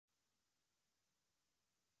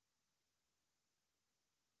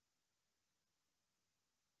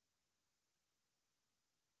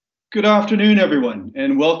Good afternoon, everyone,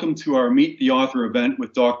 and welcome to our Meet the Author event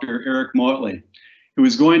with Dr. Eric Motley, who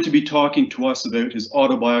is going to be talking to us about his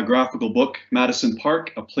autobiographical book, Madison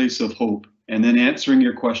Park, A Place of Hope, and then answering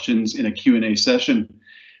your questions in a Q&A session.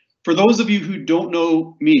 For those of you who don't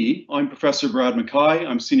know me, I'm Professor Brad MacKay.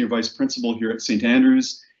 I'm Senior Vice Principal here at St.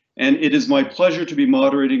 Andrews, and it is my pleasure to be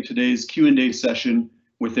moderating today's Q&A session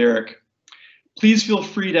with Eric. Please feel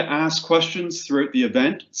free to ask questions throughout the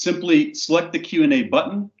event. Simply select the Q&A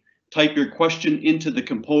button, type your question into the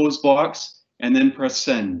compose box, and then press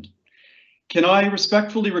send. Can I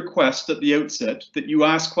respectfully request at the outset that you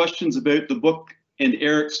ask questions about the book and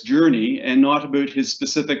Eric's journey and not about his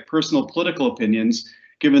specific personal political opinions,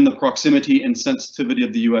 given the proximity and sensitivity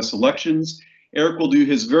of the US elections? Eric will do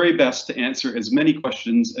his very best to answer as many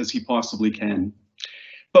questions as he possibly can.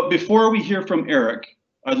 But before we hear from Eric,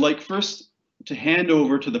 I'd like first to hand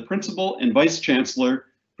over to the Principal and Vice-Chancellor,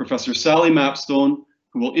 Professor Sally Mapstone,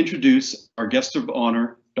 who will introduce our guest of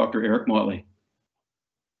honor, Dr. Eric Motley.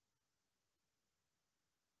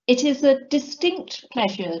 It is a distinct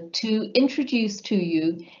pleasure to introduce to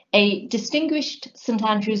you a distinguished St.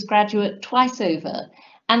 Andrews graduate twice over,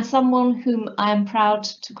 and someone whom I am proud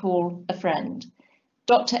to call a friend,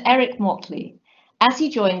 Dr. Eric Motley, as he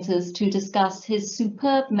joins us to discuss his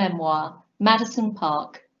superb memoir, Madison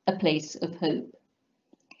Park, A Place of Hope.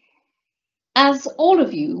 As all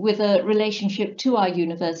of you with a relationship to our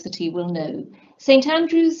university will know, St.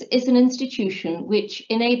 Andrews is an institution which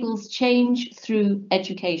enables change through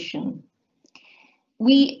education.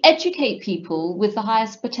 We educate people with the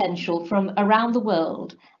highest potential from around the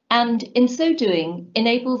world, and in so doing,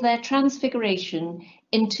 enable their transfiguration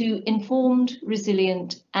into informed,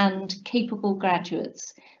 resilient, and capable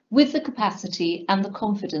graduates with the capacity and the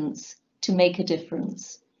confidence to make a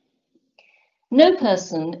difference. No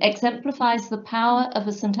person exemplifies the power of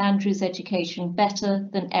a St. Andrews education better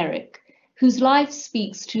than Eric, whose life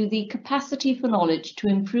speaks to the capacity for knowledge to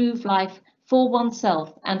improve life for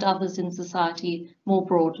oneself and others in society more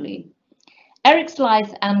broadly. Eric's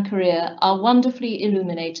life and career are wonderfully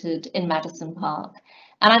illuminated in Madison Park,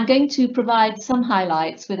 and I'm going to provide some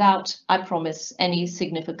highlights without, I promise, any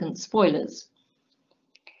significant spoilers.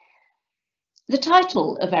 The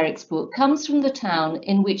title of Eric's book comes from the town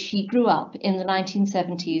in which he grew up in the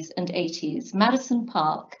 1970s and 80s, Madison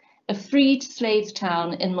Park, a freed slave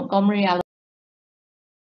town in Montgomery, Alabama,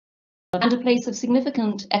 and a place of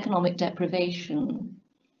significant economic deprivation.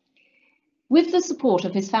 With the support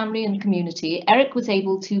of his family and community, Eric was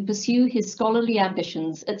able to pursue his scholarly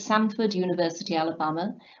ambitions at Samford University,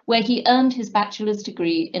 Alabama, where he earned his bachelor's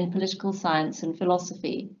degree in political science and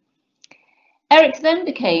philosophy. Eric then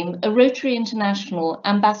became a Rotary International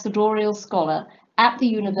ambassadorial scholar at the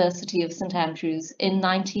University of St. Andrews in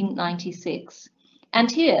 1996, and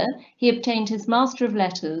here he obtained his Master of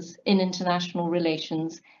Letters in International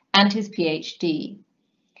Relations and his PhD.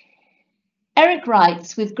 Eric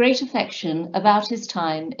writes with great affection about his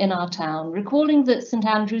time in our town, recalling that St.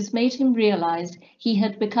 Andrews made him realize he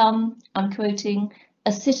had become, I'm quoting,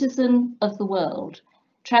 a citizen of the world,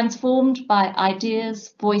 transformed by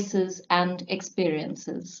ideas, voices, and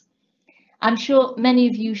experiences. I'm sure many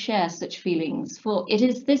of you share such feelings, for it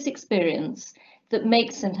is this experience that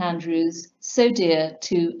makes St. Andrews so dear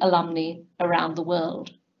to alumni around the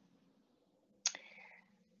world.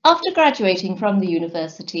 After graduating from the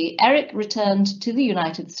university, Eric returned to the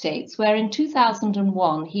United States, where in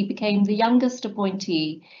 2001 he became the youngest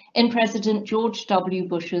appointee in President George W.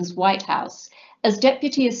 Bush's White House as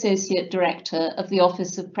Deputy Associate Director of the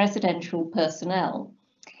Office of Presidential Personnel.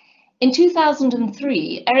 In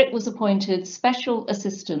 2003, Eric was appointed Special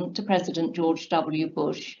Assistant to President George W.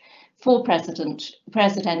 Bush for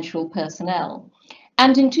Presidential Personnel.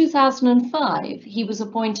 And in 2005, he was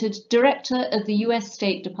appointed Director of the US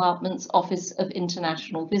State Department's Office of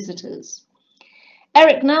International Visitors.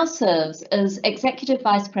 Eric now serves as Executive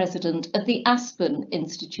Vice President of the Aspen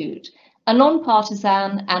Institute, a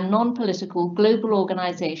non-partisan and non-political global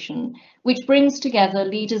organization which brings together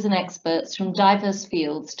leaders and experts from diverse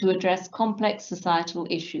fields to address complex societal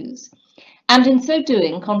issues, and in so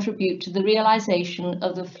doing contribute to the realization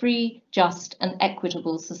of a free, just, and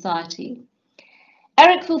equitable society.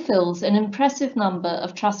 Eric fulfills an impressive number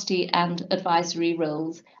of trustee and advisory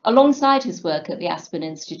roles alongside his work at the Aspen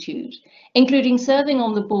Institute, including serving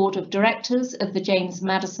on the board of directors of the James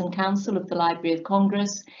Madison Council of the Library of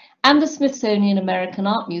Congress and the Smithsonian American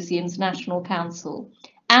Art Museum's National Council,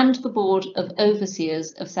 and the board of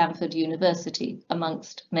overseers of Samford University,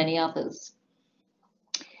 amongst many others.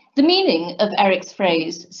 The meaning of Eric's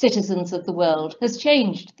phrase, citizens of the world, has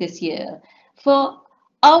changed this year, for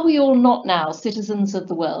Are we all not now citizens of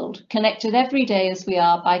the world, connected every day as we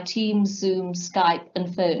are by Teams, Zoom, Skype,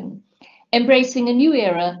 and phone, embracing a new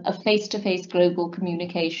era of face-to-face global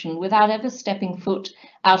communication without ever stepping foot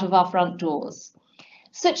out of our front doors?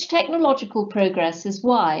 Such technological progress is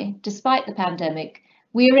why, despite the pandemic,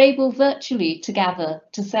 we are able virtually to gather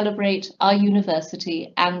to celebrate our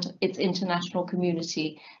university and its international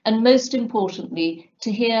community, and most importantly,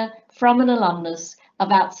 to hear from an alumnus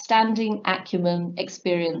of outstanding acumen,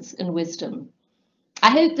 experience, and wisdom. I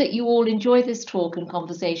hope that you all enjoy this talk and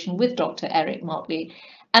conversation with Dr. Eric Motley,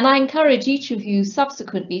 and I encourage each of you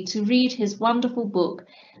subsequently to read his wonderful book,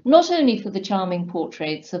 not only for the charming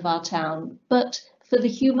portraits of our town, but for the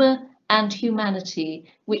humour and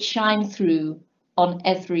humanity which shine through on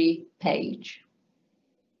every page.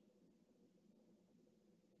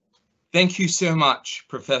 Thank you so much,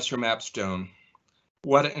 Professor Mapstone.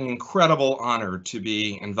 What an incredible honor to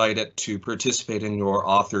be invited to participate in your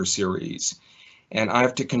author series. And I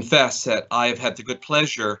have to confess that I have had the good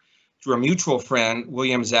pleasure through a mutual friend,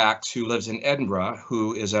 William Zacks, who lives in Edinburgh,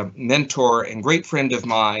 who is a mentor and great friend of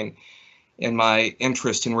mine in my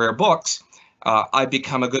interest in rare books. I've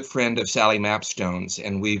become a good friend of Sally Mapstone's,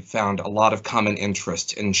 and we've found a lot of common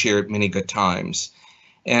interest and shared many good times.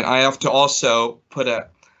 And I have to also put a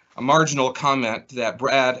marginal comment that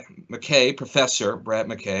Brad MacKay, Professor Brad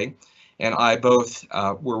MacKay, and I both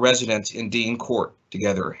were residents in Dean Court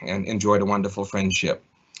together and enjoyed a wonderful friendship.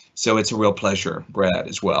 So it's a real pleasure, Brad,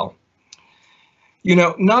 as well. You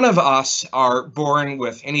know, none of us are born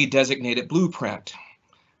with any designated blueprint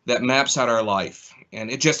that maps out our life,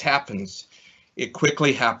 and it just happens. It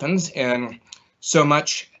quickly happens, and so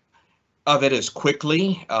much of it is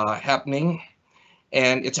quickly happening.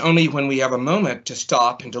 And it's only when we have a moment to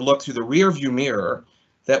stop and to look through the rearview mirror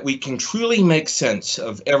that we can truly make sense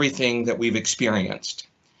of everything that we've experienced.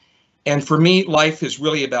 And for me, life is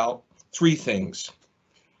really about three things: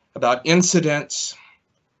 about incidents,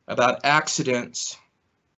 about accidents,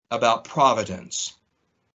 about providence.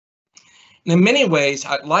 And in many ways,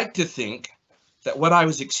 I'd like to think that what I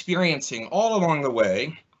was experiencing all along the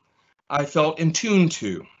way, I felt in tune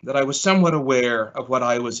to, that I was somewhat aware of what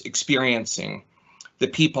I was experiencing, the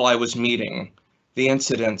people I was meeting, the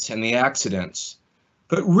incidents and the accidents.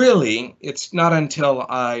 But really, it's not until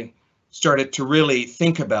I started to really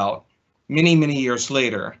think about, many, many years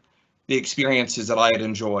later, the experiences that I had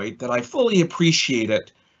enjoyed, that I fully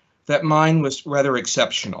appreciated that mine was rather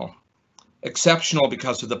exceptional. Exceptional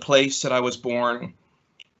because of the place that I was born,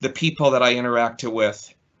 the people that I interacted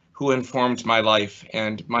with, who informed my life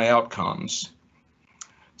and my outcomes.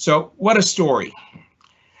 So what a story.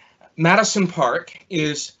 Madison Park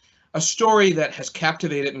is a story that has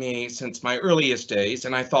captivated me since my earliest days,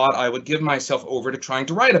 and I thought I would give myself over to trying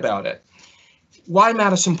to write about it. Why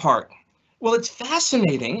Madison Park? Well, it's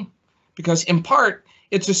fascinating because in part,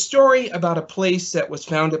 it's a story about a place that was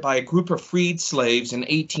founded by a group of freed slaves in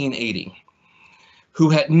 1880 who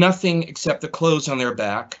had nothing except the clothes on their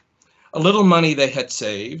back, a little money they had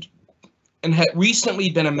saved, and had recently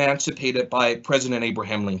been emancipated by President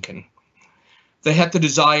Abraham Lincoln. They had the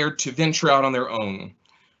desire to venture out on their own,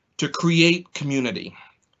 to create community,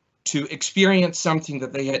 to experience something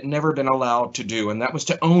that they had never been allowed to do, and that was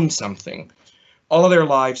to own something. All of their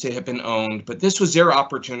lives they had been owned, but this was their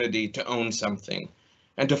opportunity to own something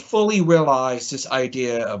and to fully realize this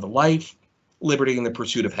idea of life, liberty, and the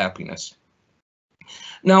pursuit of happiness.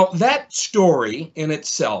 Now, that story in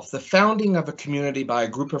itself, the founding of a community by a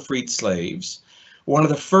group of freed slaves, one of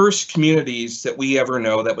the first communities that we ever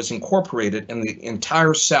know that was incorporated in the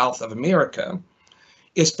entire South of America,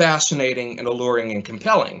 is fascinating and alluring and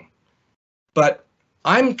compelling. But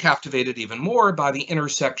I'm captivated even more by the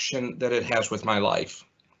intersection that it has with my life.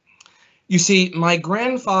 You see, my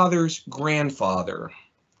grandfather's grandfather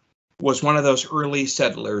was one of those early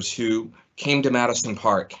settlers who came to Madison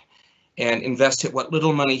Park and invested what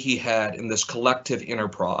little money he had in this collective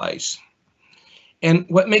enterprise. And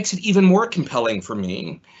what makes it even more compelling for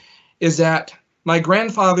me is that my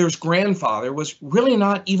grandfather's grandfather was really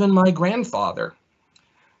not even my grandfather.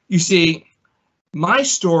 You see, my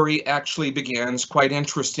story actually begins, quite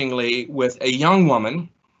interestingly, with a young woman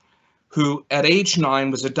who at age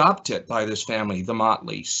 9 was adopted by this family, the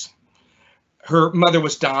Motleys. Her mother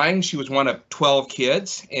was dying. She was one of 12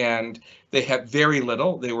 kids, and they had very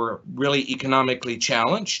little. They were really economically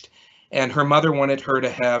challenged, and her mother wanted her to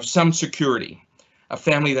have some security, a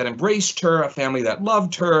family that embraced her, a family that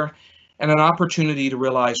loved her, and an opportunity to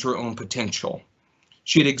realize her own potential.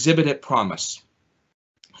 She had exhibited promise.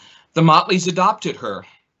 The Motleys adopted her.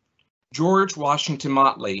 George Washington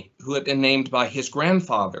Motley, who had been named by his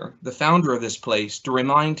grandfather, the founder of this place, to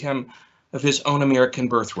remind him of his own American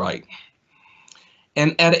birthright.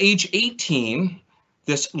 And at age 18,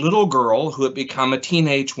 this little girl who had become a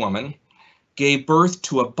teenage woman gave birth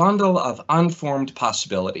to a bundle of unformed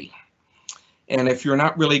possibility. And if you're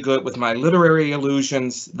not really good with my literary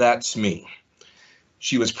allusions, that's me.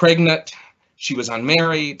 She was pregnant, she was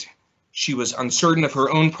unmarried, she was uncertain of her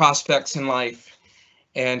own prospects in life,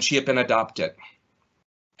 and she had been adopted.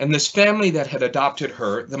 And this family that had adopted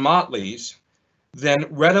her, the Motleys, then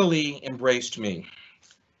readily embraced me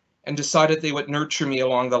and decided they would nurture me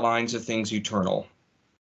along the lines of things eternal.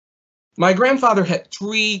 My grandfather had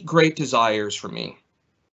three great desires for me.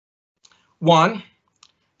 One,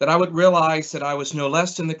 that I would realize that I was no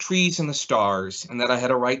less than the trees and the stars, and that I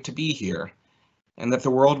had a right to be here, and that the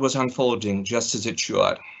world was unfolding just as it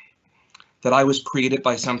should, that I was created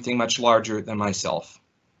by something much larger than myself.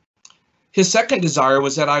 His second desire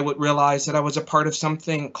was that I would realize that I was a part of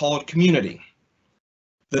something called community,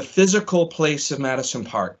 the physical place of Madison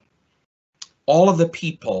Park. All of the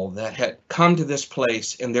people that had come to this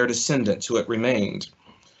place and their descendants who had remained,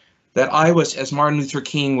 that I was, as Martin Luther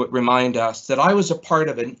King would remind us, that I was a part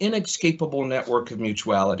of an inescapable network of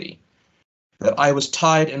mutuality, that I was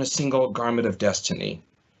tied in a single garment of destiny,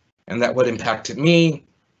 and that what impacted me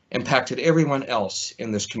impacted everyone else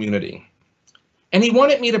in this community. And he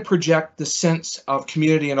wanted me to project the sense of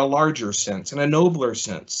community in a larger sense, in a nobler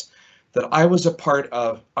sense, that I was a part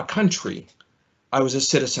of a country, I was a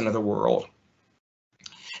citizen of the world.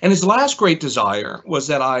 And his last great desire was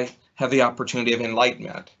that I have the opportunity of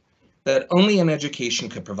enlightenment that only an education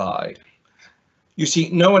could provide. You see,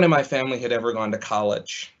 no one in my family had ever gone to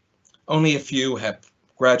college. Only a few had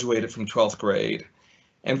graduated from 12th grade,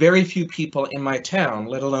 and very few people in my town,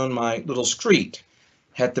 let alone my little street,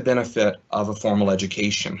 had the benefit of a formal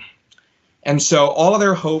education. And so all of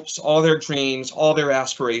their hopes, all their dreams, all their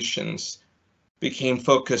aspirations became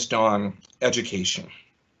focused on education.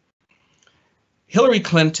 Hillary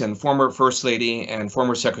Clinton, former First Lady and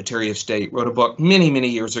former Secretary of State, wrote a book many, many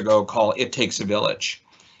years ago called It Takes a Village.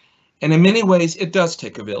 And in many ways, it does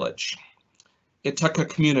take a village. It took a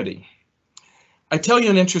community. I tell you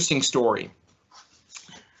an interesting story.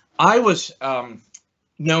 I was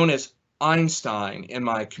known as Einstein in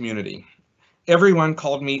my community. Everyone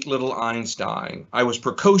called me Little Einstein. I was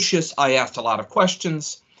precocious. I asked a lot of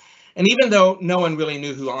questions. And even though no one really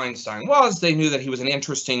knew who Einstein was, they knew that he was an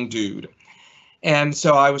interesting dude. And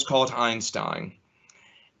so I was called Einstein.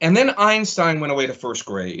 And then Einstein went away to first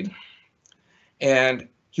grade, and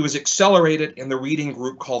he was accelerated in the reading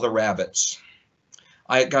group called the Rabbits.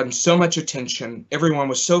 I had gotten so much attention. Everyone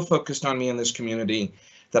was so focused on me in this community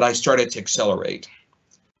that I started to accelerate.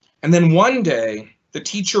 And then one day, the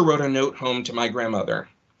teacher wrote a note home to my grandmother,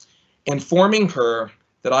 informing her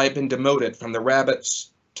that I had been demoted from the Rabbits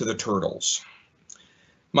to the Turtles.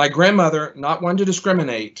 My grandmother, not one to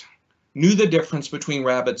discriminate, knew the difference between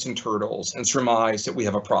rabbits and turtles and surmised that we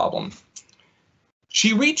have a problem.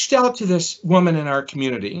 She reached out to this woman in our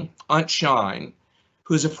community, Aunt Shine,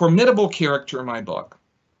 who is a formidable character in my book,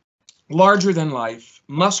 larger than life,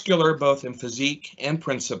 muscular both in physique and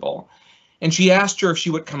principle, and she asked her if she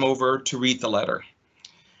would come over to read the letter.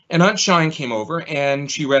 And Aunt Shine came over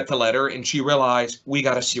and she read the letter and she realized we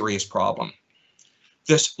got a serious problem.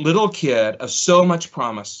 This little kid of so much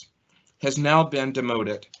promise has now been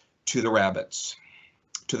demoted to the Rabbits,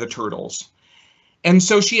 to the Turtles. And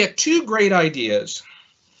so she had two great ideas.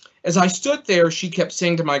 As I stood there, she kept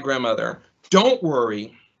saying to my grandmother, "Don't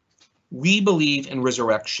worry, we believe in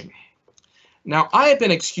resurrection." Now, I had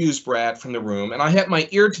been excused, Brad, from the room, and I had my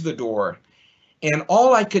ear to the door, and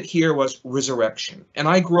all I could hear was resurrection. And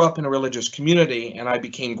I grew up in a religious community, and I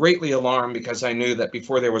became greatly alarmed because I knew that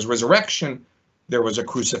before there was resurrection, there was a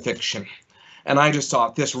crucifixion. And I just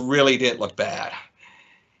thought this really did look bad.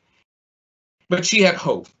 But she had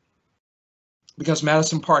hope, because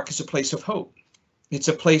Madison Park is a place of hope. It's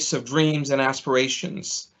a place of dreams and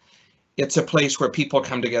aspirations. It's a place where people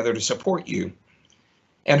come together to support you.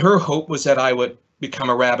 And her hope was that I would become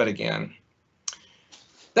a rabbit again.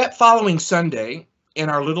 That following Sunday, in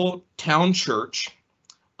our little town church,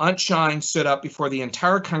 Aunt Shine stood up before the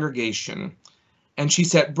entire congregation, and she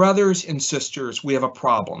said, "Brothers and sisters, we have a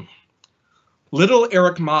problem. Little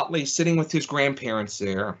Eric Motley, sitting with his grandparents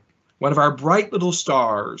there, one of our bright little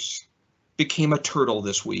stars, became a turtle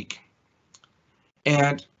this week.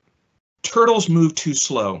 And turtles move too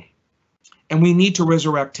slow, and we need to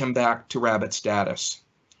resurrect him back to rabbit status.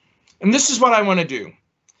 And this is what I want to do.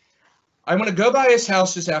 I want to go by his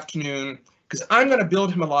house this afternoon because I'm going to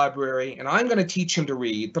build him a library and I'm going to teach him to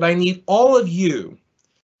read, but I need all of you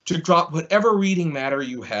to drop whatever reading matter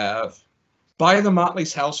you have by the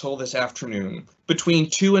Motley's household this afternoon between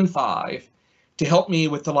 2 and 5 to help me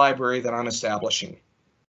with the library that I'm establishing.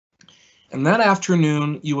 And that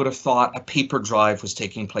afternoon, you would have thought a paper drive was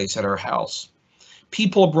taking place at our house.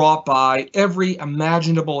 People brought by every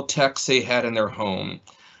imaginable text they had in their home.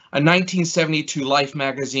 A 1972 Life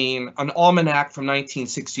magazine, an almanac from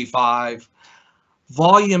 1965,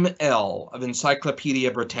 Volume L of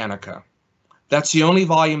Encyclopedia Britannica. That's the only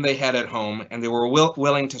volume they had at home, and they were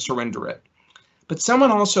willing to surrender it. But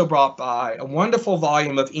someone also brought by a wonderful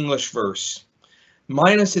volume of English verse,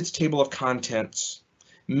 minus its table of contents,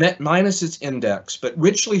 minus its index, but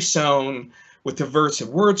richly sewn with the verse of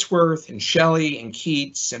Wordsworth and Shelley and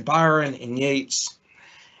Keats and Byron and Yeats.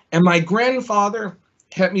 And my grandfather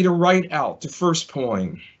had me to write out the first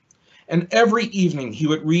poem. And every evening he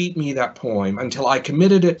would read me that poem until I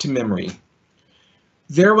committed it to memory.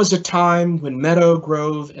 There was a time when meadow,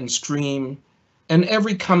 grove, and stream, and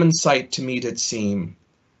every common sight to me did seem,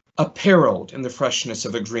 apparelled in the freshness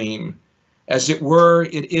of a dream. As it were,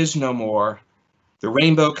 it is no more. The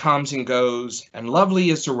rainbow comes and goes, and lovely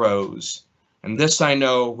is the rose. And this I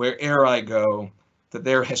know, where'er I go, that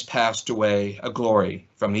there has passed away a glory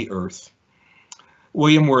from the earth.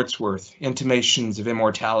 William Wordsworth, Intimations of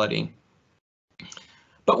Immortality.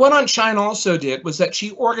 But what Aunt Shine also did was that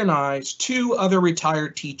she organized 2 other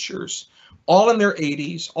retired teachers, all in their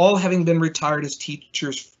 80s, all having been retired as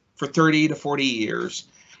teachers for 30 to 40 years.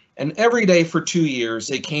 And every day for 2 years,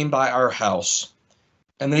 they came by our house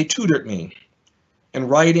and they tutored me in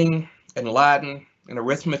writing and Latin and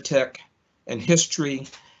arithmetic and history.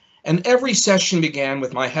 And every session began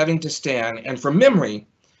with my having to stand and from memory,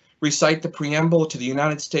 recite the preamble to the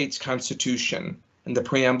United States Constitution and the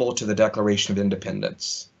preamble to the Declaration of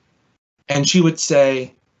Independence. And she would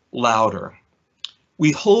say, louder,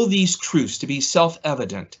 we hold these truths to be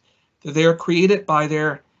self-evident, that they are created by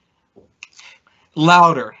their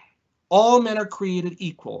louder. All men are created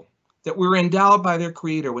equal, that we're endowed by their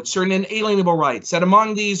creator with certain inalienable rights, that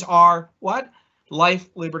among these are what? Life,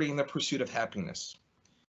 liberty, and the pursuit of happiness.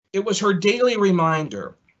 It was her daily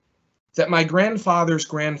reminder that my grandfather's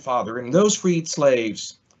grandfather and those freed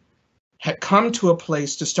slaves had come to a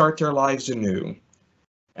place to start their lives anew,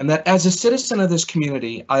 and that as a citizen of this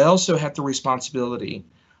community, I also had the responsibility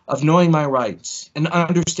of knowing my rights and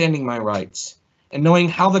understanding my rights and knowing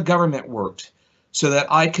how the government worked so that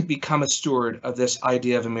I could become a steward of this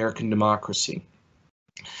idea of American democracy.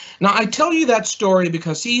 Now, I tell you that story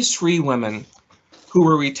because these 3 women who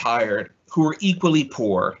were retired, who were equally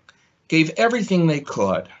poor, gave everything they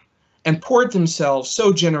could and poured themselves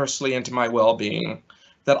so generously into my well-being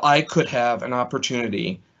that I could have an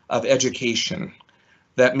opportunity of education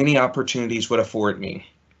that many opportunities would afford me.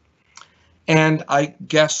 And I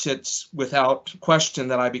guess it's without question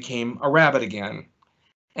that I became a rabbit again,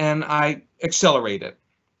 and I accelerated.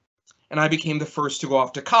 And I became the first to go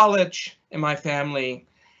off to college in my family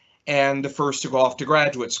and the first to go off to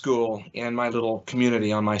graduate school in my little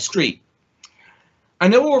community on my street. I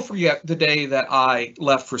never will forget the day that I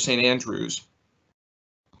left for St. Andrews.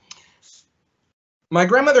 My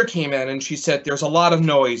grandmother came in and she said, there's a lot of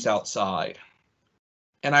noise outside.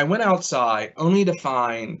 And I went outside only to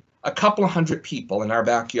find a couple of hundred people in our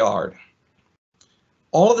backyard.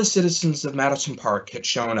 All of the citizens of Madison Park had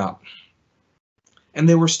shown up. And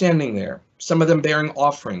they were standing there, some of them bearing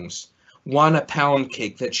offerings. One a pound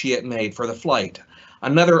cake that she had made for the flight.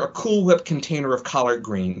 Another a Cool Whip container of collard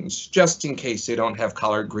greens, just in case they don't have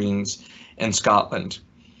collard greens in Scotland.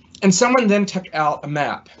 And someone then took out a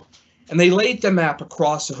map. And they laid the map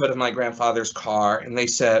across the hood of my grandfather's car, and they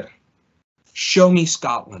said, show me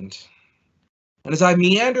Scotland. And as I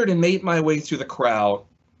meandered and made my way through the crowd,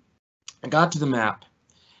 I got to the map,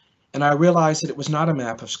 and I realized that it was not a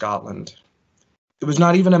map of Scotland. It was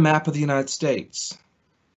not even a map of the United States.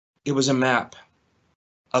 It was a map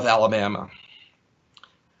of Alabama.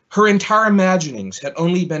 Her entire imaginings had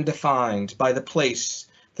only been defined by the place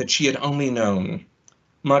that she had only known,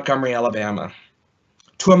 Montgomery, Alabama.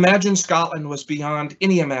 To imagine Scotland was beyond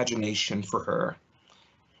any imagination for her.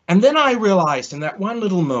 And then I realized in that one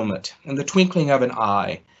little moment, in the twinkling of an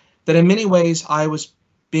eye, that in many ways I was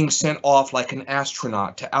being sent off like an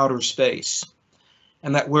astronaut to outer space,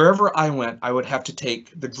 and that wherever I went, I would have to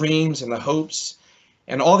take the dreams and the hopes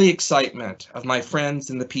and all the excitement of my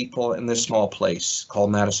friends and the people in this small place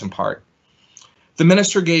called Madison Park. The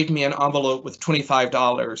minister gave me an envelope with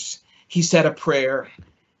 $25. He said a prayer,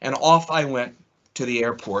 and off I went to the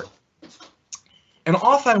airport. And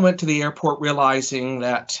off I went to the airport realizing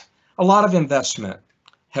that a lot of investment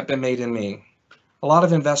had been made in me. A lot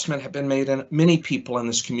of investment had been made in many people in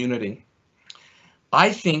this community.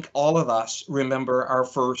 I think all of us remember our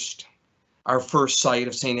first our first sight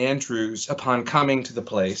of St. Andrews upon coming to the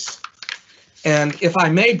place. And if I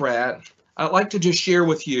may, Brad, I'd like to just share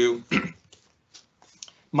with you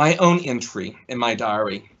my own entry in my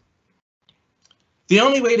diary. The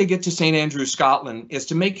only way to get to St. Andrews, Scotland is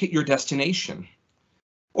to make it your destination.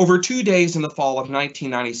 Over 2 days in the fall of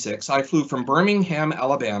 1996, I flew from Birmingham,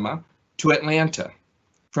 Alabama to Atlanta,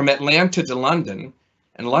 from Atlanta to London,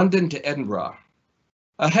 and London to Edinburgh.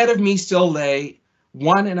 Ahead of me still lay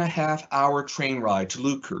 1.5-hour train ride to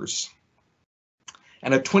Leuchars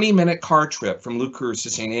and a 20-minute car trip from Leuchars to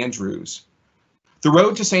St. Andrews. The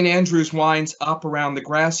road to St. Andrews winds up around the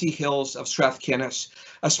grassy hills of Strathkinnis,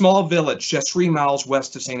 a small village just 3 miles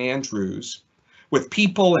west of St. Andrews, with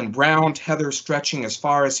people and brown heather stretching as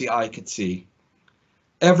far as the eye could see.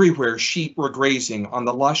 Everywhere sheep were grazing on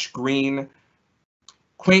the lush green,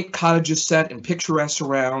 quaint cottages set in picturesque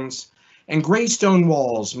surrounds, and gray stone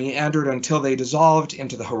walls meandered until they dissolved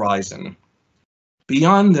into the horizon.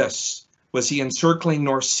 Beyond this was the encircling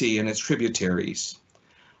North Sea and its tributaries.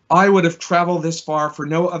 I would have traveled this far for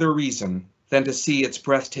no other reason than to see its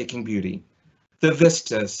breathtaking beauty. The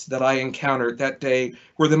vistas that I encountered that day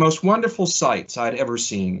were the most wonderful sights I'd ever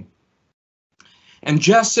seen. And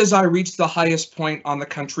just as I reached the highest point on the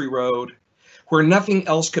country road, where nothing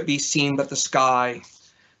else could be seen but the sky,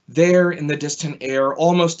 there in the distant air,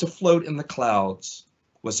 almost afloat in the clouds,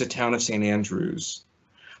 was the town of St. Andrews.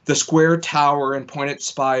 The square tower and pointed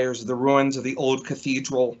spires of the ruins of the old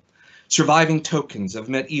cathedral, surviving tokens of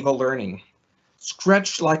medieval learning,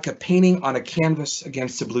 stretched like a painting on a canvas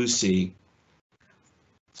against the blue sea.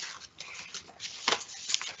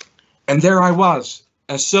 And there I was,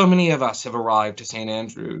 as so many of us have arrived to St.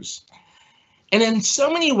 Andrews. And in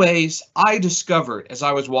so many ways, I discovered as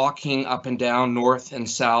I was walking up and down North and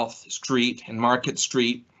South Street and Market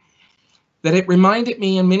Street, that it reminded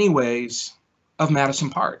me in many ways of Madison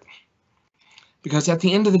Park. Because at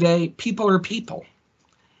the end of the day, people are people,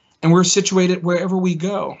 and we're situated wherever we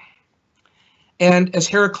go. And as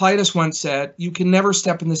Heraclitus once said, you can never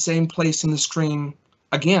step in the same place in the stream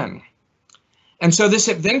again. And so this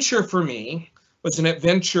adventure for me was an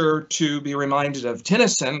adventure to be reminded of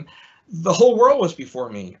Tennyson. The whole world was before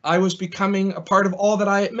me. I was becoming a part of all that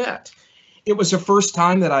I had met. It was the first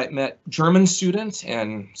time that I had met German students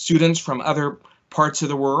and students from other parts of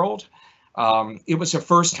the world. It was the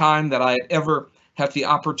first time that I had ever had the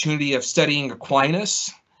opportunity of studying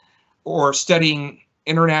Aquinas or studying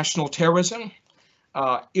international terrorism.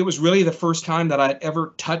 It was really the first time that I had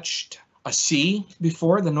ever touched a sea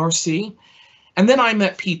before, the North Sea. And then I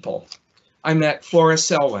met people. I met Flora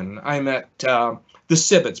Selwyn. I met the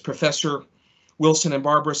Sibbets, Professor Wilson and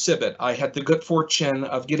Barbara Sibbett. I had the good fortune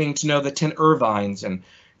of getting to know the 10 Irvines and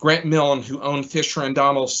Grant Milne, who owned Fisher and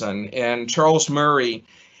Donaldson, and Charles Murray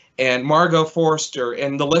and Margot Forster,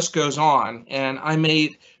 and the list goes on. And I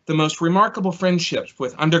made the most remarkable friendships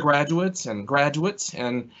with undergraduates and graduates,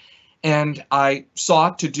 and I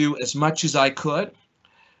sought to do as much as I could,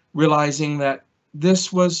 realizing that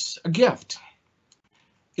this was a gift.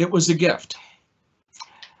 It was a gift.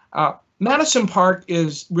 Madison Park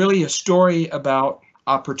is really a story about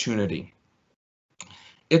opportunity.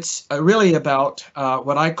 It's really about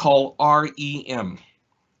what I call REM,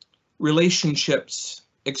 relationships,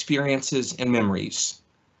 experiences, and memories.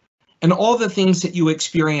 And all the things that you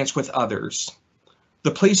experience with others,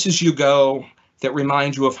 the places you go that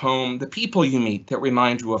remind you of home, the people you meet that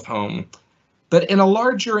remind you of home. But in a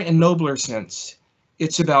larger and nobler sense,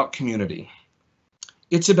 it's about community.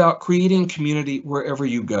 It's about creating community wherever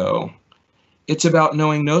you go. It's about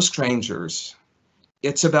knowing no strangers.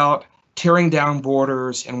 It's about tearing down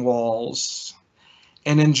borders and walls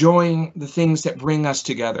and enjoying the things that bring us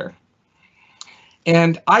together.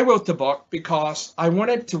 And I wrote the book because I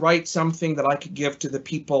wanted to write something that I could give to the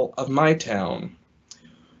people of my town.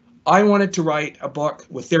 I wanted to write a book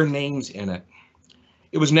with their names in it.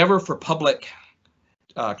 It was never for public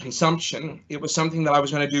consumption. It was something that I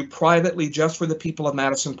was going to do privately just for the people of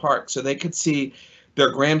Madison Park so they could see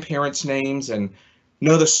their grandparents' names and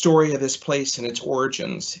know the story of this place and its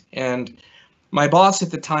origins. And my boss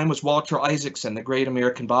at the time was Walter Isaacson, the great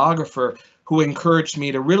American biographer, who encouraged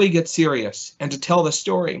me to really get serious and to tell the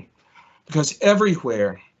story. Because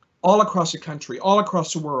everywhere, all across the country, all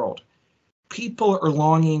across the world, people are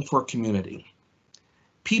longing for community.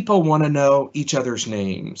 People want to know each other's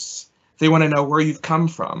names. They want to know where you've come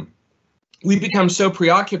from. We become so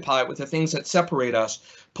preoccupied with the things that separate us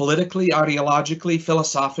politically, ideologically,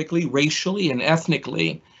 philosophically, racially, and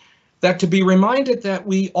ethnically, that to be reminded that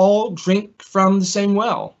we all drink from the same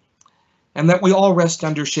well, and that we all rest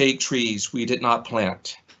under shade trees we did not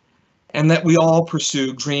plant, and that we all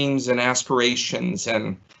pursue dreams and aspirations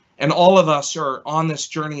and And all of us are on this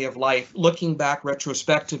journey of life, looking back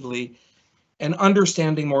retrospectively and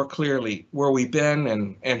understanding more clearly where we've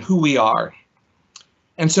been and who we are.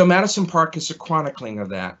 And so Madison Park is a chronicling of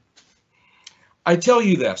that. I tell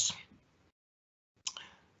you this,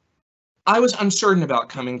 I was uncertain about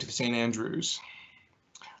coming to St. Andrews.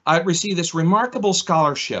 I received this remarkable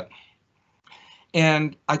scholarship,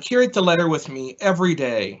 and I carried the letter with me every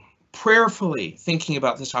day, prayerfully thinking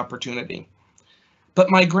about this opportunity. But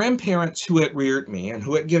my grandparents who had reared me and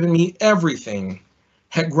who had given me everything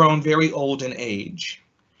had grown very old in age.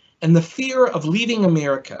 And the fear of leaving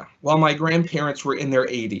America while my grandparents were in their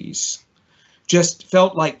 80s just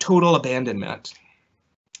felt like total abandonment.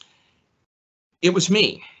 It was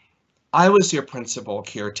me. I was their principal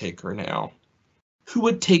caretaker now. Who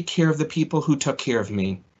would take care of the people who took care of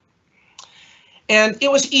me? And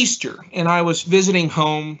it was Easter, and I was visiting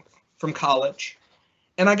home from college,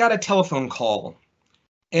 and I got a telephone call,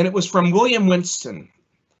 and it was from William Winston,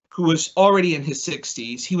 who was already in his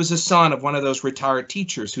 60s. He was the son of one of those retired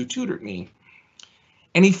teachers who tutored me.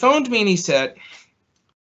 And he phoned me and he said,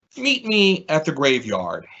 "Meet me at the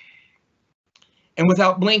graveyard." And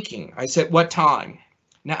without blinking, I said, "What time?"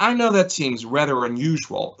 Now, I know that seems rather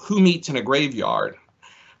unusual. Who meets in a graveyard?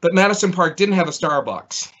 But Madison Park didn't have a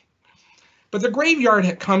Starbucks. But the graveyard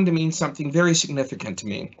had come to mean something very significant to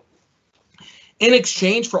me. In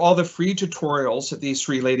exchange for all the free tutorials that these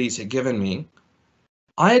three ladies had given me,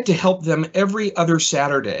 I had to help them every other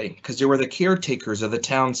Saturday, because they were the caretakers of the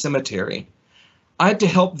town cemetery. I had to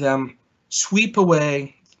help them sweep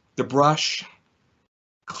away the brush,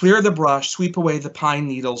 clear the brush, sweep away the pine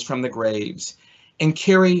needles from the graves, and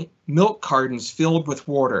carry milk cartons filled with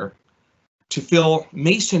water to fill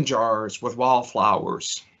mason jars with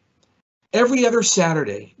wildflowers. Every other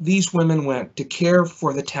Saturday, these women went to care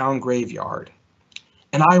for the town graveyard,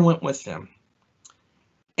 and I went with them.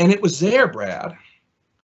 And it was there, Brad,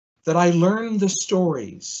 that I learned the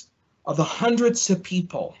stories of the hundreds of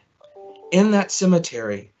people in that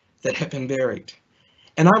cemetery that had been buried.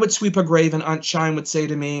 And I would sweep a grave, and Aunt Shine would say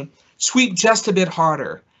to me, "Sweep just a bit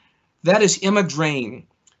harder. That is Emma Drain.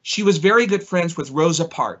 She was very good friends with Rosa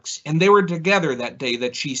Parks, and they were together that day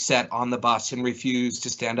that she sat on the bus and refused to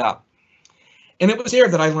stand up." And it was there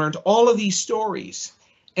that I learned all of these stories.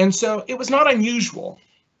 And so it was not unusual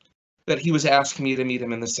that he was asking me to meet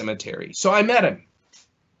him in the cemetery. So I met him,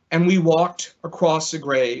 and we walked across the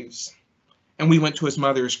graves, and we went to his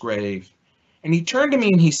mother's grave. And he turned to me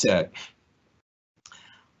and he said,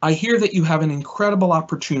 "I hear that you have an incredible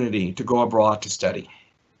opportunity to go abroad to study.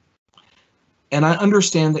 And I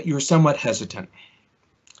understand that you're somewhat hesitant.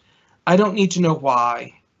 I don't need to know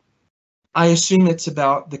why. I assume it's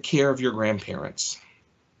about the care of your grandparents.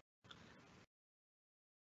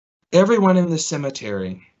 Everyone in the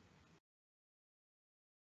cemetery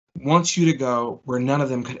wants you to go where none of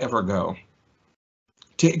them could ever go,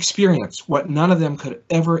 to experience what none of them could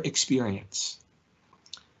ever experience.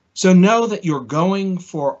 So know that you're going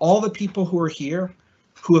for all the people who are here,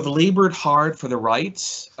 who have labored hard for the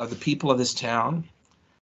rights of the people of this town,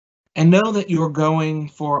 and know that you're going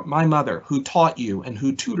for my mother, who taught you and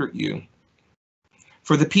who tutored you,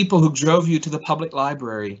 for the people who drove you to the public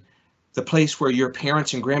library, the place where your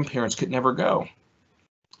parents and grandparents could never go.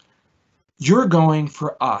 You're going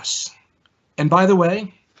for us. And by the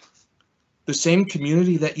way, the same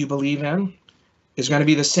community that you believe in is going to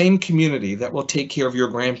be the same community that will take care of your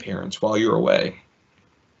grandparents while you're away.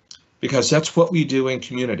 Because that's what we do in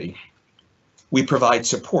community. We provide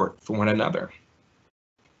support for one another.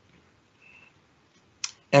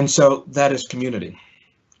 And so that is community.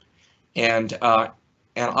 And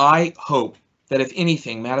I hope that if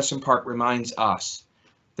anything, Madison Park reminds us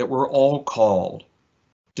that we're all called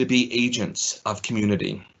to be agents of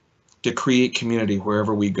community, to create community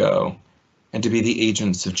wherever we go, and to be the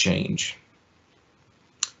agents of change.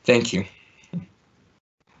 Thank you.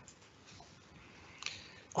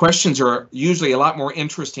 Questions are usually a lot more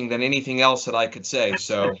interesting than anything else that I could say,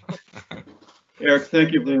 so. Eric,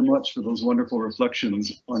 thank you very much for those wonderful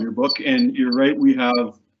reflections on your book. And you're right, we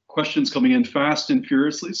have questions coming in fast and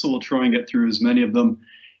furiously, so we'll try and get through as many of them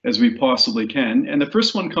as we possibly can. And the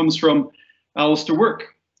first one comes from Alistair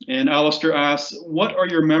Work. And Alistair asks, what are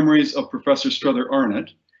your memories of Professor Strother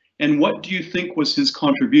Arnott? And what do you think was his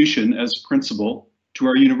contribution as principal to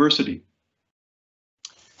our university?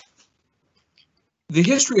 The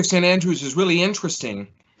history of St. Andrews is really interesting.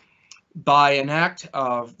 By an act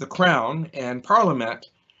of the Crown and Parliament,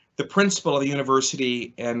 the principal of the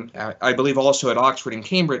university, and I believe also at Oxford and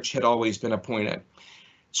Cambridge, had always been appointed.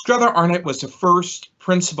 Strother Arnott was the first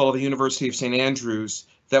principal of the University of St. Andrews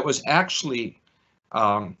that was actually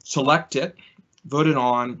selected voted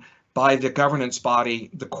on by the governance body,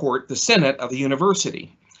 the court, the Senate of the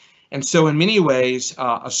university. And so in many ways,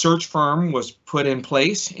 a search firm was put in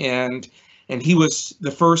place, and he was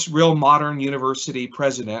the first real modern university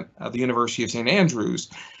president of the University of St. Andrews,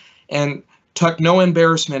 and took no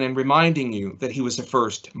embarrassment in reminding you that he was the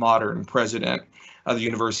first modern president of the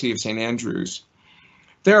University of St. Andrews.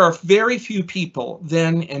 There are very few people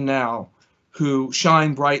then and now who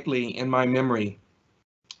shine brightly in my memory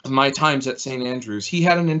of my times at St. Andrews. He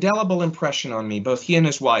had an indelible impression on me, both he and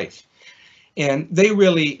his wife. And they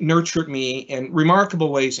really nurtured me in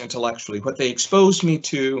remarkable ways intellectually. What they exposed me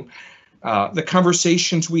to, the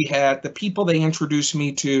conversations we had, the people they introduced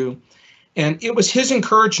me to. And it was his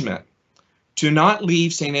encouragement to not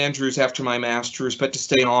leave St. Andrews after my master's, but to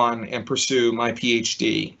stay on and pursue my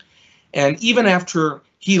PhD. And even after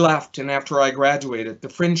he left and after I graduated, the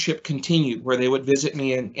friendship continued, where they would visit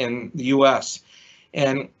me in the US.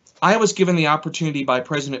 And I was given the opportunity by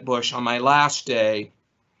President Bush on my last day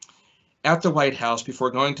at the White House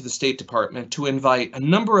before going to the State Department to invite a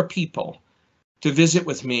number of people to visit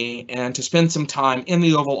with me and to spend some time in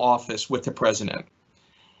the Oval Office with the president.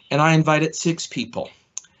 And I invited 6 people.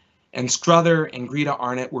 And Struther and Greta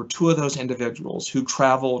Arnott were 2 of those individuals who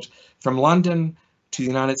traveled from London to the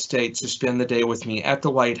United States to spend the day with me at the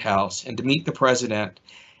White House and to meet the president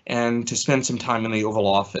and to spend some time in the Oval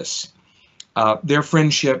Office. Their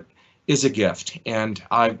friendship is a gift, and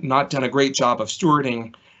I've not done a great job of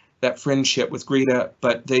stewarding that friendship with Greta,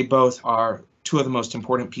 but they both are 2 of the most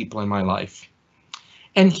important people in my life.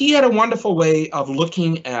 And he had a wonderful way of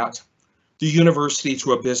looking at the university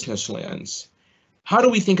through a business lens. How do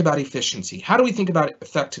we think about efficiency? How do we think about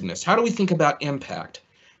effectiveness? How do we think about impact?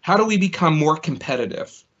 How do we become more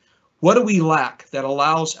competitive? What do we lack that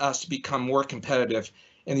allows us to become more competitive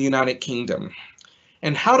in the United Kingdom?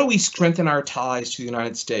 And how do we strengthen our ties to the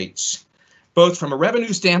United States, both from a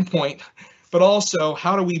revenue standpoint, but also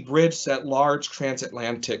how do we bridge that large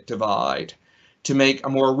transatlantic divide to make a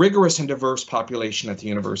more rigorous and diverse population at the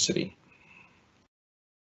university?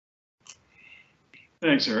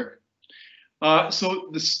 Thanks, Eric. So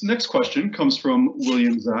this next question comes from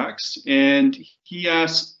William Zaks, and he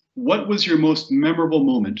asks, what was your most memorable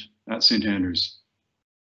moment at St. Andrews?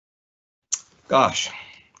 Gosh.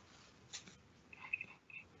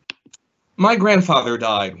 My grandfather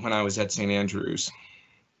died when I was at St. Andrews.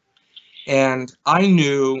 And I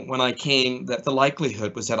knew when I came that the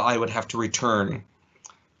likelihood was that I would have to return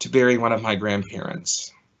to bury one of my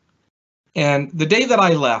grandparents. And the day that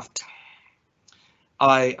I left,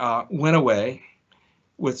 I went away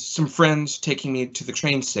with some friends taking me to the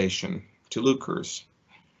train station, to Lucas.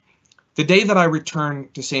 The day that I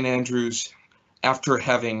returned to St. Andrews after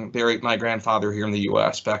having buried my grandfather here in the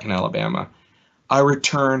US, back in Alabama, I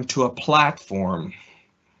returned to a platform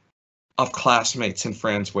of classmates and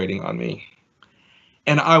friends waiting on me.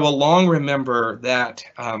 And I will long remember that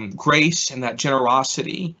grace and that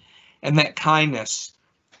generosity and that kindness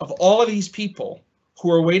of all of these people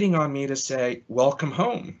who are waiting on me to say, welcome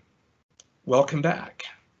home, welcome back.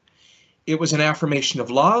 It was an affirmation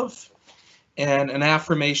of love and an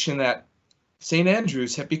affirmation that St.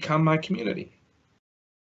 Andrews had become my community.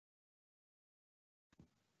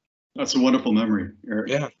 That's a wonderful memory, Eric.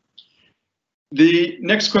 Yeah. The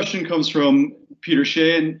next question comes from Peter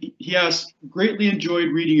Shea, and he asks, greatly enjoyed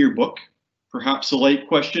reading your book, perhaps a light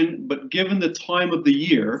question, but given the time of the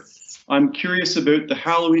year, I'm curious about the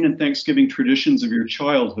Halloween and Thanksgiving traditions of your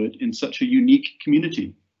childhood in such a unique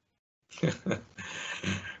community.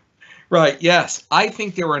 Right, yes. I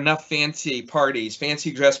think there were enough fancy parties,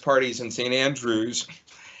 fancy dress parties in St. Andrews.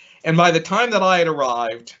 And by the time that I had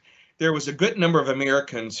arrived, there was a good number of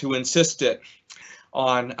Americans who insisted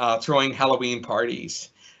on throwing Halloween parties.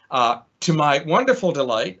 To my wonderful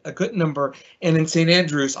delight, a good number, and in St.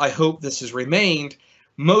 Andrews, I hope this has remained,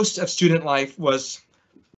 most of student life was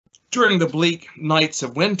during the bleak nights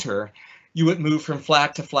of winter, you would move from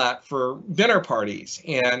flat to flat for dinner parties.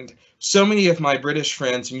 And so many of my British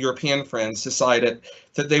friends and European friends decided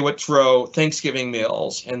that they would throw Thanksgiving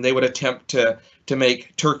meals and they would attempt to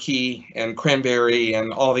make turkey and cranberry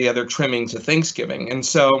and all the other trimmings of Thanksgiving. And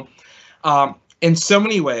so in so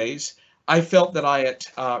many ways, I felt that I had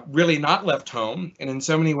really not left home. And in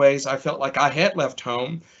so many ways, I felt like I had left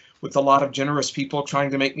home with a lot of generous people trying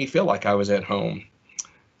to make me feel like I was at home.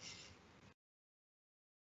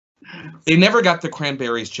 They never got the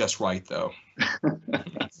cranberries just right, though.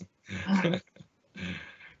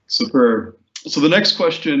 Superb. So the next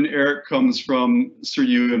question, Eric, comes from Sir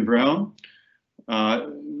Ewan Brown,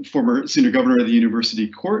 former senior governor of the University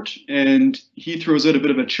Court, and he throws out a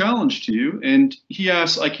bit of a challenge to you. And he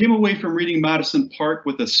asks, I came away from reading Madison Park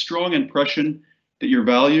with a strong impression that your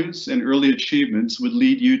values and early achievements would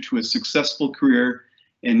lead you to a successful career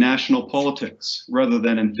in national politics rather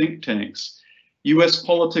than in think tanks. US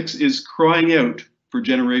politics is crying out for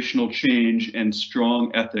generational change and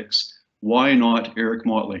strong ethics. Why not Eric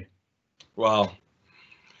Motley? Wow.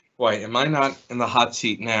 Why am I not in the hot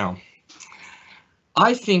seat now?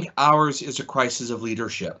 I think ours is a crisis of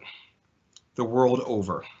leadership, the world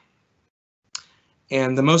over.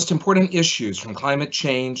 And the most important issues, from climate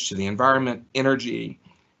change to the environment, energy,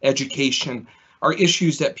 education, are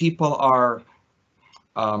issues that people are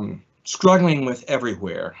struggling with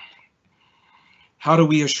everywhere. How do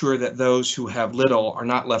we assure that those who have little are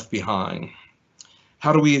not left behind?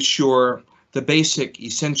 How do we assure the basic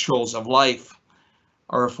essentials of life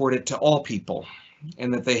are afforded to all people,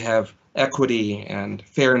 and that they have equity and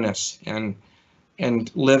fairness and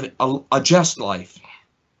live a just life?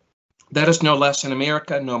 That is no less in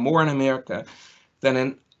America, no more in America than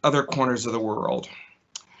in other corners of the world.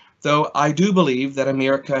 Though I do believe that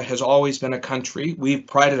America has always been a country, we've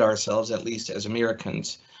prided ourselves, at least as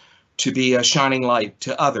Americans, to be a shining light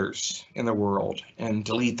to others in the world and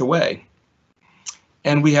to lead the way.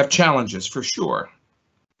 And we have challenges for sure.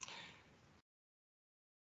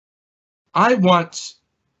 I once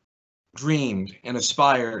dreamed and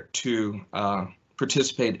aspired to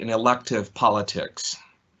participate in elective politics.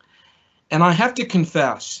 And I have to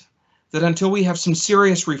confess that until we have some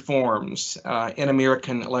serious reforms in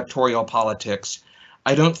American electoral politics,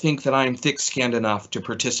 I don't think that I'm thick-skinned enough to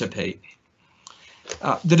participate.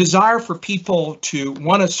 The desire for people to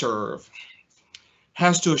want to serve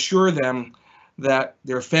has to assure them that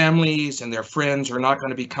their families and their friends are not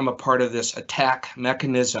going to become a part of this attack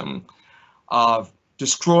mechanism of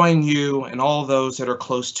destroying you and all those that are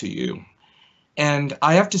close to you. And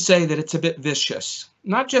I have to say that it's a bit vicious,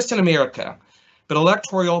 not just in America, but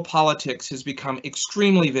electoral politics has become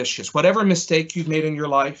extremely vicious. Whatever mistake you've made in your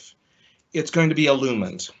life, it's going to be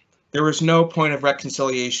illumined. There is no point of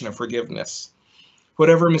reconciliation or forgiveness.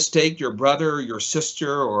 Whatever mistake your brother, your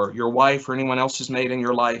sister, or your wife or anyone else has made in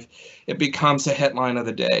your life, it becomes the headline of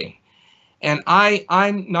the day. And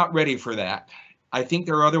I'm not ready for that. I think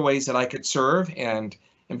there are other ways that I could serve and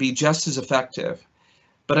be just as effective.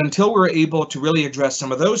 But until we're able to really address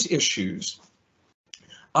some of those issues,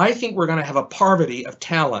 I think we're going to have a poverty of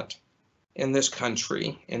talent in this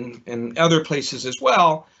country and in other places as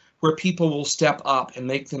well, where people will step up and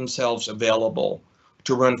make themselves available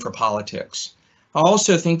to run for politics. I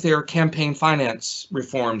also think there are campaign finance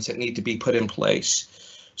reforms that need to be put in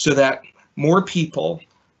place so that more people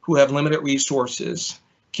who have limited resources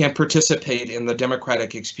can participate in the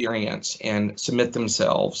democratic experience and submit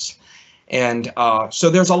themselves. And so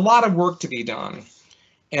there's a lot of work to be done.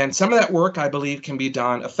 And some of that work, I believe, can be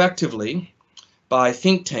done effectively by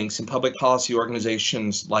think tanks and public policy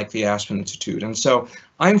organizations like the Aspen Institute. And so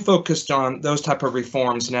I'm focused on those type of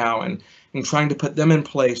reforms now and trying to put them in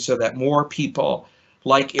place so that more people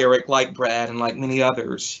like Eric, like Brad, and like many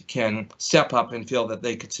others can step up and feel that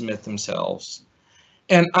they could submit themselves.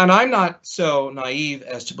 And I'm not so naive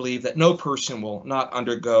as to believe that no person will not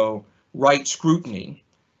undergo right scrutiny,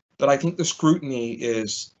 but I think the scrutiny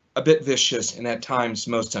is a bit vicious and at times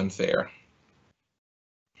most unfair.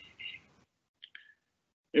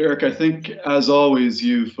 Eric, I think as always,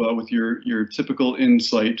 you've with your typical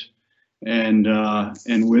insight and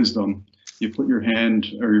wisdom, you put your hand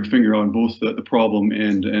or your finger on both the problem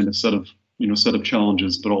and a set of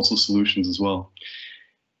challenges, but also solutions as well.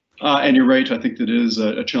 And you're right. I think that is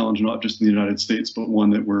a challenge not just in the United States, but one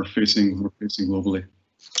that we're facing globally.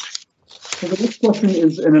 So the next question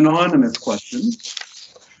is an anonymous question,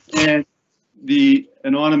 and the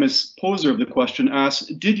anonymous poser of the question asks,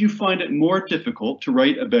 did you find it more difficult to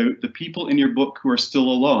write about the people in your book who are still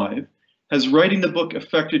alive? Has writing the book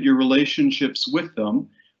affected your relationships with them?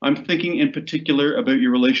 I'm thinking in particular about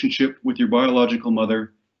your relationship with your biological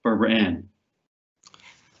mother, Barbara Ann.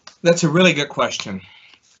 That's a really good question.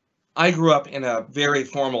 I grew up in a very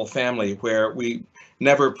formal family where we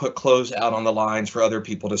never put clothes out on the lines for other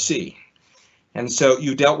people to see. And so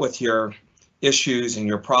you dealt with your issues and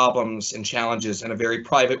your problems and challenges in a very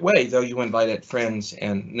private way, though you invited friends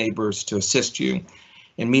and neighbors to assist you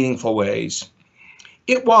in meaningful ways.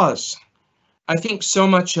 It was, I think, so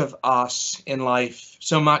much of us in life,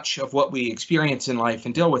 so much of what we experience in life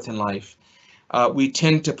and deal with in life, we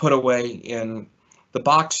tend to put away in the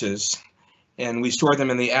boxes and we store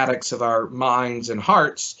them in the attics of our minds and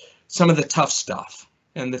hearts, some of the tough stuff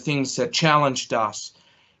and the things that challenged us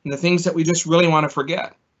and the things that we just really want to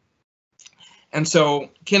forget. And so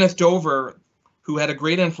Kenneth Dover who had a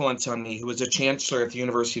great influence on me, who was a chancellor at the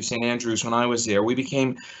University of St. Andrews when I was there. We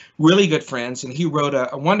became really good friends, and he wrote a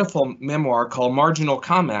wonderful memoir called Marginal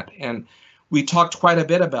Comment, and we talked quite a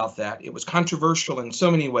bit about that. It was controversial in so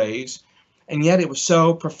many ways, and yet it was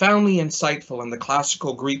so profoundly insightful in the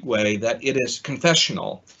classical Greek way that it is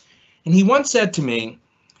confessional. And he once said to me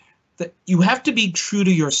that you have to be true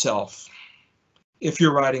to yourself if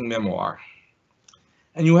you're writing memoir,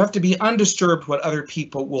 and you have to be undisturbed what other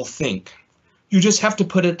people will think. You just have to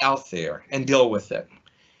put it out there and deal with it.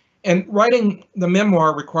 And writing the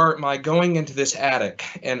memoir required my going into this attic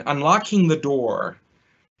and unlocking the door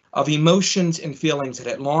of emotions and feelings that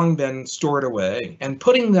had long been stored away and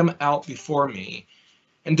putting them out before me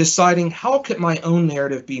and deciding how could my own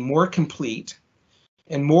narrative be more complete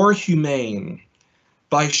and more humane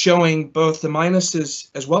by showing both the minuses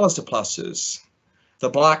as well as the pluses, the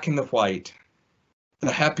black and the white,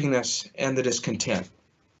 the happiness and the discontent.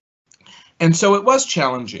 And so it was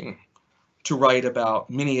challenging to write about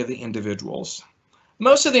many of the individuals.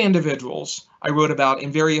 Most of the individuals I wrote about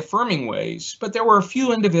in very affirming ways, but there were a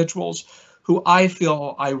few individuals who I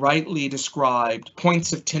feel I rightly described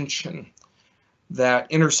points of tension that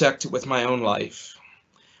intersected with my own life.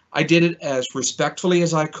 I did it as respectfully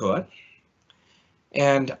as I could,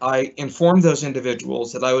 and I informed those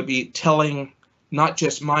individuals that I would be telling not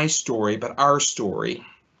just my story, but our story,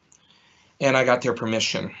 and I got their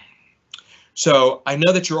permission. So I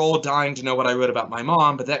know that you're all dying to know what I wrote about my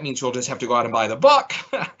mom, but that means you'll just have to go out and buy the book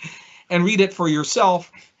and read it for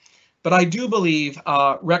yourself. But I do believe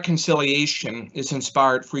reconciliation is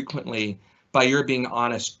inspired frequently by your being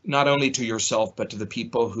honest, not only to yourself, but to the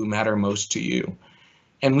people who matter most to you.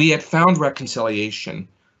 And we had found reconciliation,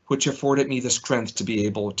 which afforded me the strength to be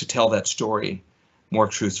able to tell that story more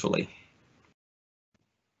truthfully.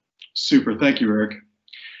 Super, thank you, Eric.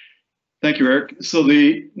 Thank you, Eric. So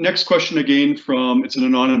the next question again it's an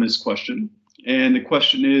anonymous question. And the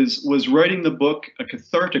question is, was writing the book a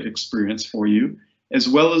cathartic experience for you, as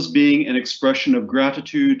well as being an expression of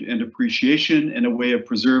gratitude and appreciation and a way of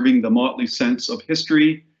preserving the Motley sense of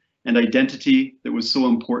history and identity that was so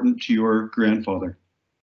important to your grandfather?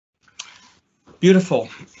 Beautiful.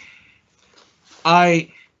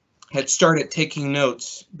 I had started taking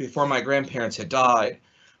notes before my grandparents had died,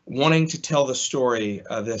 wanting to tell the story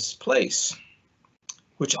of this place,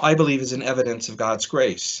 which I believe is an evidence of God's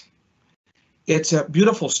grace. It's a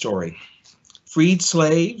beautiful story. Freed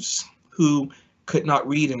slaves who could not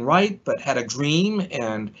read and write, but had a dream,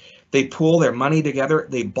 and they pooled their money together.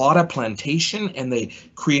 They bought a plantation and they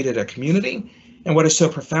created a community. And what is so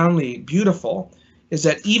profoundly beautiful is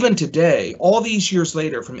that even today, all these years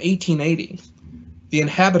later, from 1880, the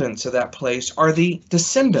inhabitants of that place are the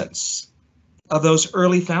descendants of those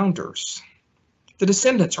early founders. The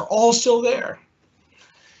descendants are all still there.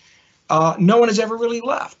 No one has ever really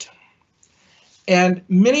left. And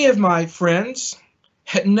many of my friends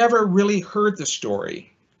had never really heard the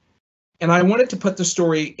story. And I wanted to put the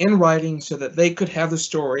story in writing so that they could have the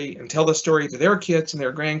story and tell the story to their kids and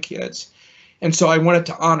their grandkids. And so I wanted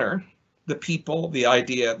to honor the people, the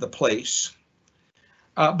idea, the place.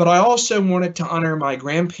 But I also wanted to honor my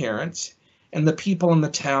grandparents and the people in the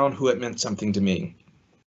town who had meant something to me.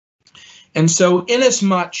 And so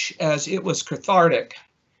inasmuch as it was cathartic,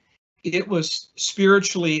 it was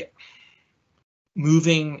spiritually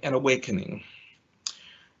moving and awakening.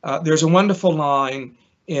 There's a wonderful line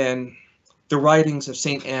in the writings of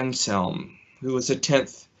St. Anselm, who was the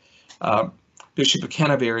 10th Bishop of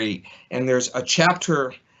Canterbury, and there's a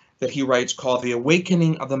chapter that he writes called The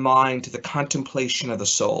Awakening of the Mind to the Contemplation of the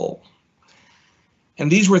Soul.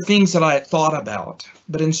 And these were things that I had thought about,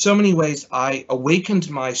 but in so many ways I awakened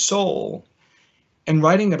my soul in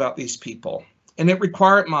writing about these people. And it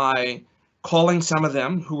required my calling some of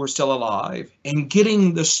them who were still alive and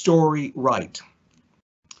getting the story right.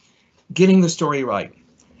 Getting the story right.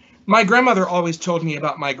 My grandmother always told me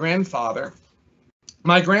about my grandfather.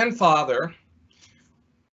 My grandfather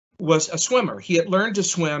was a swimmer. He had learned to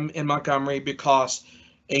swim in Montgomery because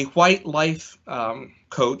a white life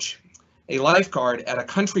coach, a lifeguard at a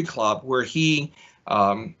country club where he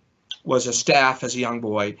was a staff as a young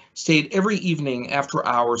boy, stayed every evening after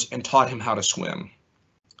hours and taught him how to swim.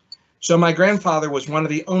 So my grandfather was one of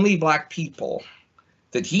the only Black people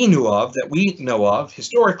that he knew of, that we know of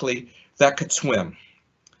historically, that could swim.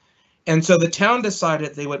 And so the town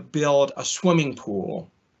decided they would build a swimming pool,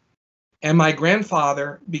 and my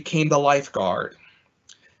grandfather became the lifeguard.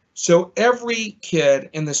 So every kid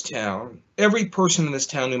in this town, every person in this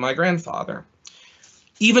town knew my grandfather.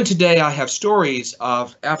 Even today, I have stories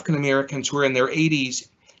of African Americans who are in their 80s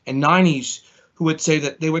and 90s who would say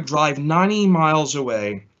that they would drive 90 miles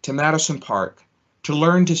away to Madison Park to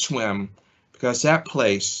learn to swim, because that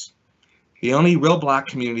place, the only real Black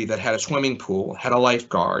community that had a swimming pool, had a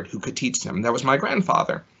lifeguard who could teach them. That was my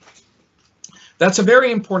grandfather. That's a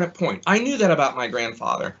very important point. I knew that about my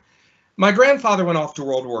grandfather. My grandfather went off to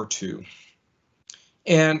World War II,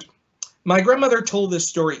 and my grandmother told this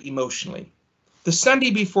story emotionally. The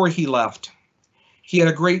Sunday before he left, he had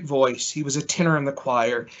a great voice. He was a tenor in the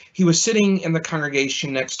choir. He was sitting in the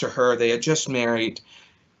congregation next to her. They had just married.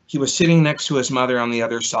 He was sitting next to his mother on the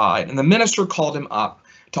other side, and the minister called him up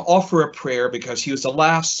to offer a prayer because he was the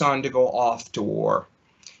last son to go off to war.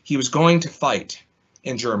 He was going to fight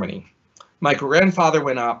in Germany. My grandfather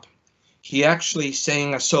went up. He actually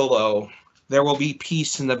sang a solo, "There Will Be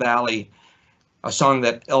Peace in the Valley," a song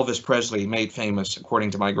that Elvis Presley made famous,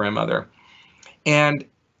 according to my grandmother. And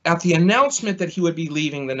at the announcement that he would be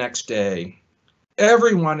leaving the next day,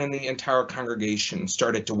 everyone in the entire congregation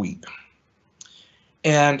started to weep.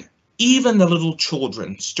 And even the little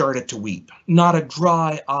children started to weep, not a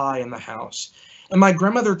dry eye in the house. And my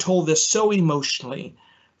grandmother told this so emotionally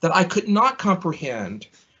that I could not comprehend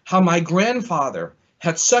how my grandfather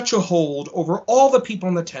had such a hold over all the people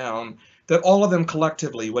in the town that all of them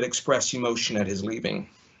collectively would express emotion at his leaving.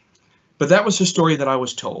 But that was the story that I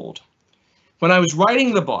was told. When I was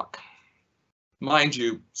writing the book, mind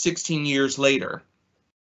you, 16 years later,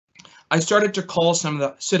 I started to call some of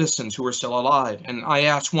the citizens who were still alive, and I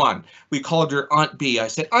asked one. We called her Aunt B. I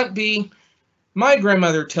said, "Aunt B, my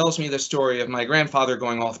grandmother tells me the story of my grandfather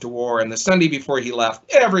going off to war, and the Sunday before he left,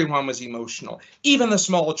 everyone was emotional. Even the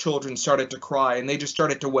small children started to cry, and they just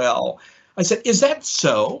started to wail." I said, "Is that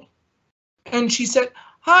so?" And she said,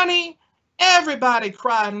 "Honey, everybody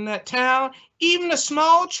cried in that town. Even the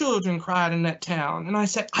small children cried in that town." And I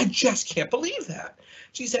said, "I just can't believe that."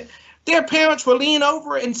 She said, "Their parents will lean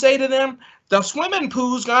over and say to them, 'The swimming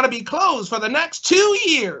pool's going to be closed for the next 2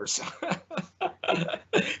 years.'"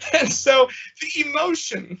 And so the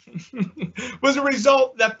emotion was a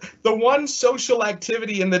result that the one social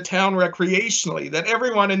activity in the town recreationally that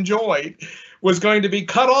everyone enjoyed was going to be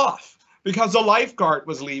cut off because the lifeguard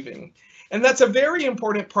was leaving. And that's a very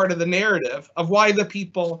important part of the narrative of why the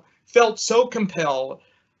people felt so compelled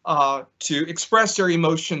to express their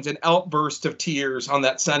emotions in outbursts of tears on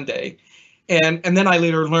that Sunday. And then I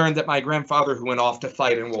later learned that my grandfather, who went off to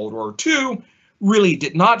fight in World War II, really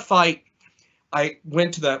did not fight. I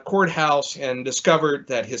went to the courthouse and discovered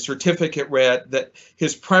that his certificate read that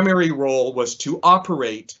his primary role was to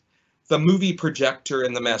operate the movie projector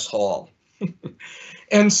in the mess hall.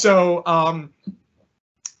 And so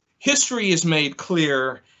history is made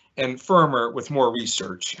clear and firmer with more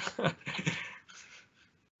research.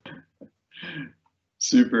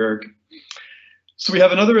 Super, Eric. So we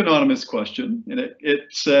have another anonymous question, and it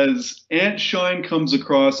says, "Aunt Shine comes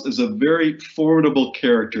across as a very formidable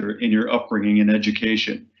character in your upbringing and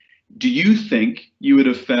education. Do you think you would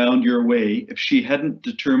have found your way if she hadn't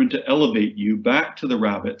determined to elevate you back to the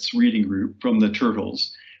Rabbits reading group from the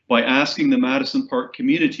Turtles by asking the Madison Park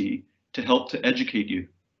community to help to educate you?"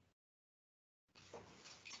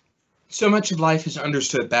 So much of life is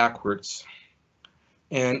understood backwards,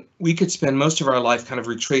 and we could spend most of our life kind of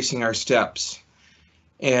retracing our steps.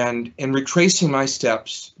 And in retracing my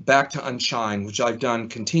steps back to Unshine, which I've done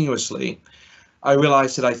continuously, I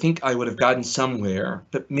realized that I think I would have gotten somewhere,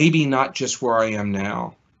 but maybe not just where I am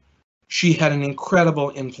now. She had an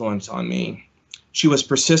incredible influence on me. She was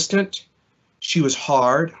persistent, she was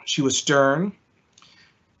hard, she was stern,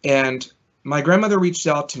 and my grandmother reached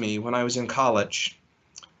out to me when I was in college.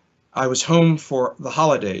 I was home for the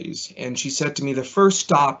holidays, and she said to me, "The first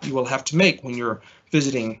stop you will have to make when you're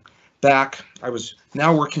visiting back," I was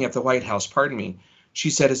now working at the White House, pardon me, she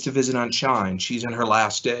said, "is to visit Unshine. She's in her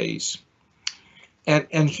last days."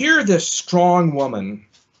 And here this strong woman,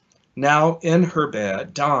 now in her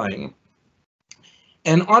bed, dying,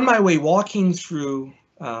 and on my way walking through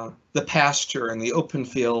the pasture and the open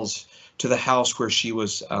fields to the house where she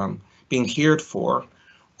was being cared for,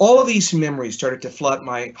 all of these memories started to flood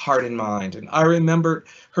my heart and mind. And I remembered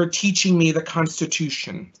her teaching me the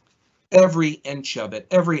Constitution, every inch of it,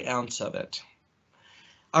 every ounce of it.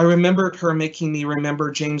 I remembered her making me remember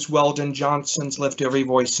James Weldon Johnson's "Lift Every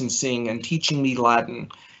Voice and Sing" and teaching me Latin,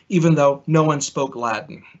 even though no one spoke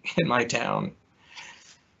Latin in my town.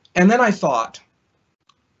 And then I thought,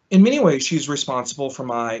 in many ways, she's responsible for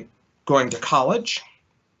my going to college,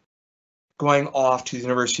 going off to the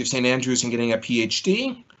University of St. Andrews and getting a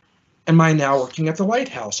PhD, and my now working at the White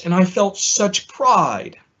House. And I felt such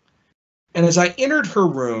pride. And as I entered her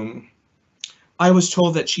room, I was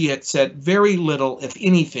told that she had said very little, if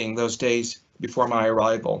anything, those days before my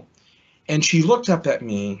arrival. And she looked up at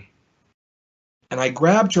me, and I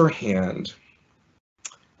grabbed her hand,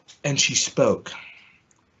 and she spoke.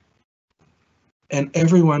 And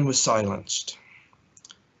everyone was silenced.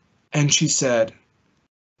 And she said,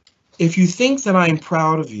 "If you think that I am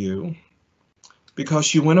proud of you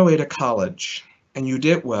because you went away to college and you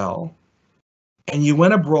did well, and you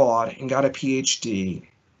went abroad and got a PhD,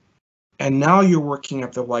 and now you're working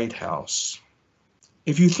at the White House,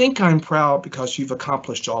 if you think I'm proud because you've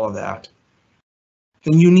accomplished all of that,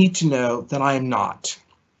 then you need to know that I am not.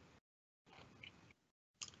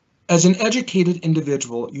 As an educated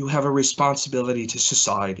individual, you have a responsibility to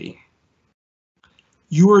society.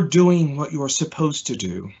 You are doing what you are supposed to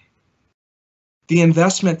do. The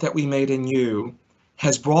investment that we made in you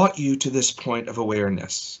has brought you to this point of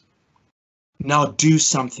awareness. Now do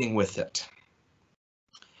something with it."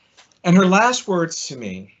 And her last words to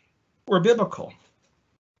me were biblical.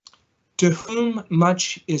 "To whom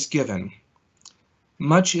much is given,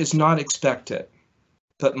 much is not expected,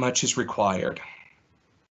 but much is required."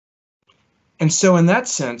 And so in that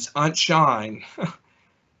sense, Aunt Shine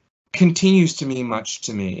continues to mean much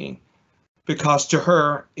to me, because to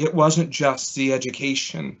her, it wasn't just the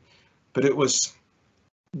education, but it was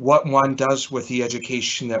what one does with the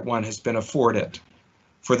education that one has been afforded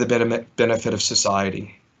for the benefit of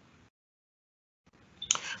society.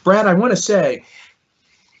 Brad, I want to say,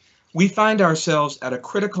 we find ourselves at a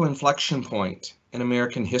critical inflection point in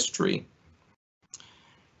American history.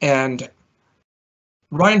 And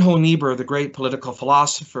Reinhold Niebuhr, the great political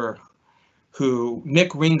philosopher, who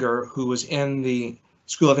Nick Ringer, who was in the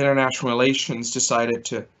School of International Relations, decided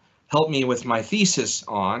to help me with my thesis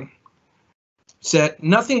on, said,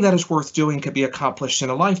 "Nothing that is worth doing could be accomplished in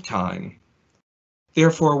a lifetime.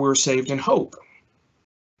 Therefore, we're saved in hope.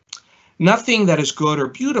 Nothing that is good or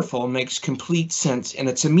beautiful makes complete sense in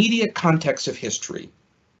its immediate context of history.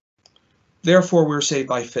 Therefore, we're saved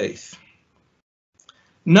by faith.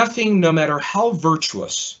 Nothing, no matter how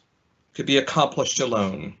virtuous, could be accomplished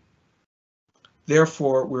alone.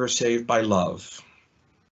 Therefore, we're saved by love,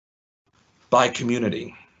 by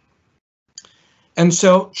community." And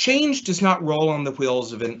so change does not roll on the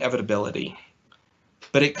wheels of inevitability,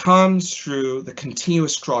 but it comes through the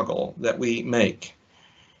continuous struggle that we make.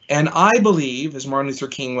 And I believe, as Martin Luther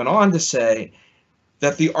King went on to say,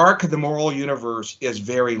 that the arc of the moral universe is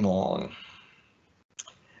very long,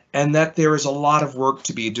 and that there is a lot of work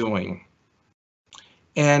to be doing.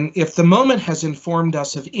 And if the moment has informed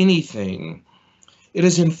us of anything, it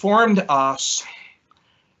has informed us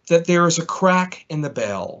that there is a crack in the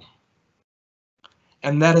bell,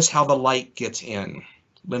 and that is how the light gets in.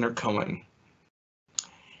 Leonard Cohen.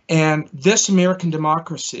 And this American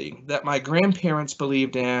democracy that my grandparents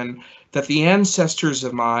believed in, that the ancestors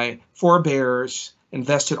of my forebears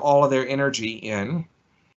invested all of their energy in,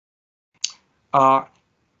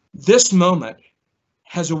 this moment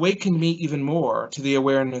has awakened me even more to the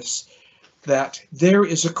awareness that there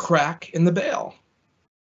is a crack in the bell,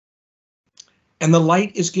 and the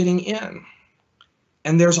light is getting in,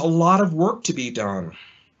 and there's a lot of work to be done,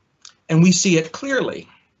 and we see it clearly,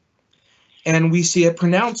 and we see it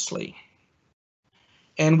pronouncedly,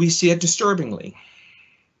 and we see it disturbingly,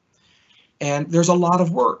 and there's a lot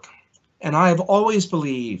of work. And I have always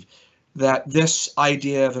believed that this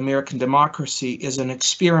idea of American democracy is an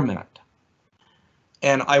experiment.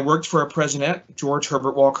 And I worked for a president, George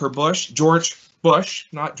Herbert Walker Bush, George Bush,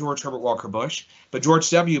 not George Herbert Walker Bush, but George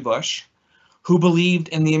W. Bush, who believed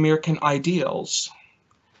in the American ideals.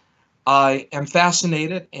 I am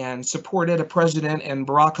fascinated and supported a president in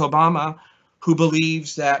Barack Obama who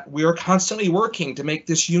believes that we are constantly working to make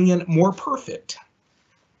this union more perfect.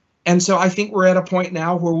 And so I think we're at a point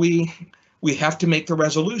now where we have to make the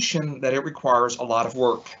resolution that it requires a lot of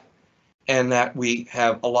work, and that we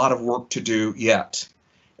have a lot of work to do yet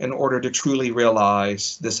in order to truly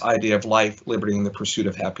realize this idea of life, liberty, and the pursuit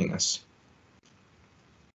of happiness.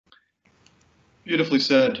 Beautifully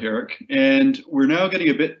said, Eric. And we're now getting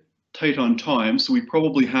a bit tight on time, so we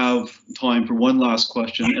probably have time for one last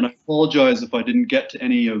question. And I apologize if I didn't get to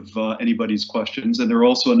any of anybody's questions. And there are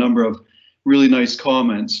also a number of really nice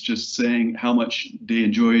comments just saying how much they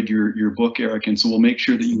enjoyed your book, Eric. And so we'll make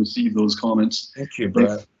sure that you receive those comments. Thank you,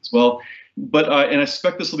 Brad. As well. But and I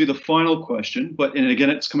suspect this will be the final question. But and again,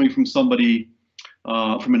 it's coming from somebody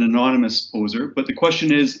from an anonymous poser. But the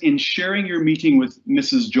question is, in sharing your meeting with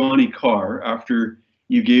Mrs. Johnny Carr after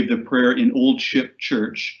you gave the prayer in Old Ship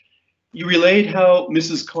Church, you relayed how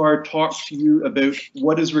Mrs. Carr talked to you about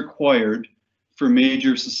what is required for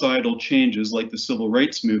major societal changes like the civil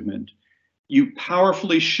rights movement. You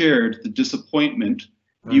powerfully shared the disappointment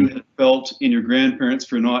you had felt in your grandparents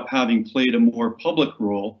for not having played a more public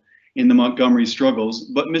role in the Montgomery struggles,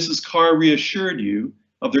 but Mrs. Carr reassured you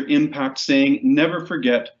of their impact, saying, "Never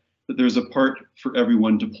forget that there's a part for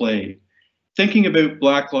everyone to play. Thinking about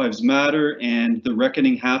Black Lives Matter and the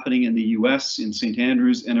reckoning happening in the US, in St.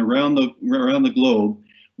 Andrews, and around the globe,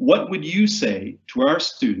 what would you say to our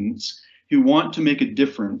students who want to make a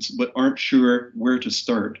difference but aren't sure where to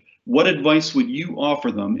start? What advice would you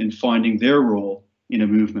offer them in finding their role in a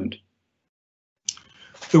movement?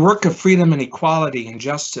 The work of freedom and equality and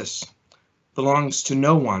justice belongs to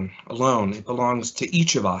no one alone. It belongs to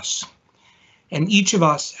each of us. And each of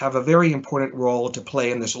us have a very important role to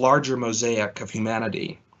play in this larger mosaic of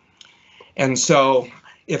humanity. And so,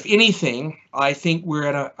 if anything, I think we're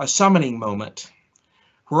at a summoning moment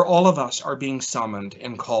where all of us are being summoned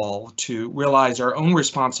and called to realize our own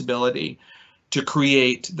responsibility to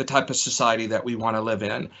create the type of society that we want to live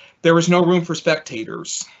in. There is no room for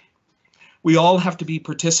spectators. We all have to be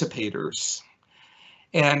participators.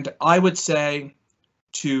 And I would say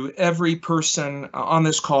to every person on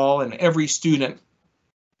this call and every student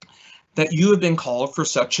that you have been called for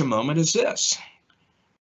such a moment as this.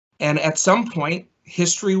 And at some point,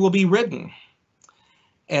 history will be written.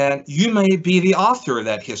 And you may be the author of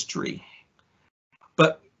that history.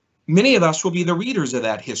 But many of us will be the readers of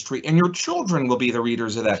that history, and your children will be the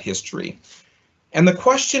readers of that history. And the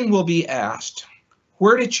question will be asked,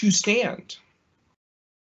 where did you stand?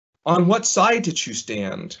 On what side did you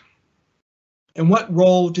stand? And what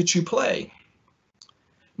role did you play?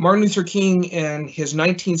 Martin Luther King, in his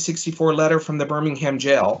 1964 letter from the Birmingham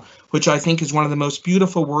jail, which I think is one of the most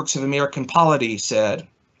beautiful works of American polity, said,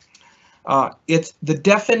 it's the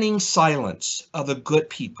deafening silence of the good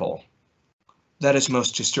people that is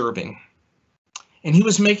most disturbing. And he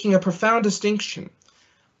was making a profound distinction.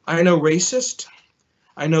 I know racist.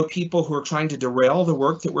 I know people who are trying to derail the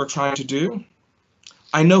work that we're trying to do.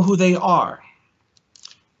 I know who they are.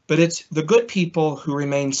 But it's the good people who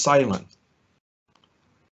remain silent,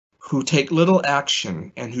 who take little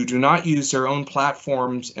action, and who do not use their own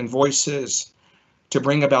platforms and voices to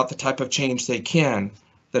bring about the type of change they can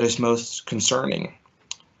that is most concerning.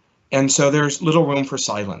 And so there's little room for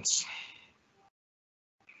silence.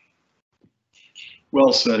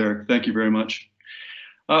 Well said, Eric. Thank you very much.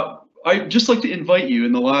 I'd just like to invite you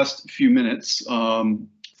in the last few minutes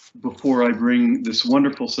before I bring this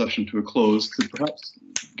wonderful session to a close to perhaps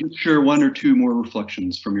share one or two more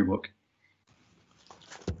reflections from your book.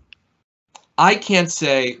 I can't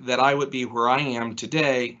say that I would be where I am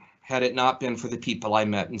today had it not been for the people I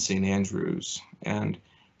met in St. Andrews and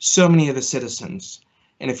so many of the citizens.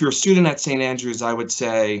 And if you're a student at St. Andrews, I would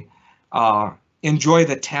say enjoy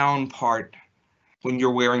the town part when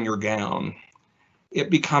you're wearing your gown. It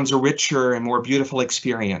becomes a richer and more beautiful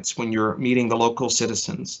experience when you're meeting the local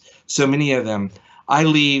citizens. So many of them. I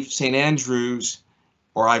leave St. Andrews,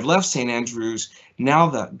 or I've left St. Andrews, now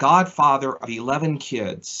the godfather of 11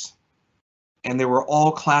 kids. And they were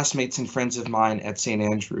all classmates and friends of mine at St.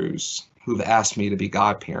 Andrews who've asked me to be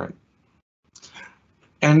godparent.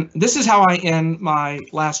 And this is how I end my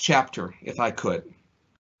last chapter, if I could.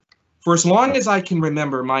 For as long as I can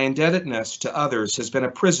remember, my indebtedness to others has been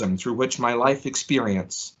a prism through which my life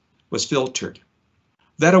experience was filtered.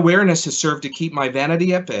 That awareness has served to keep my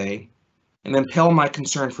vanity at bay and impel my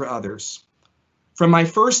concern for others. From my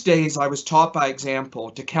first days, I was taught by example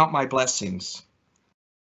to count my blessings.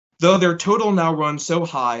 Though their total now runs so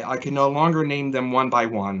high, I can no longer name them one by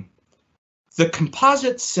one. The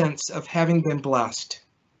composite sense of having been blessed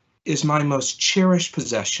is my most cherished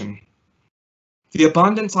possession. The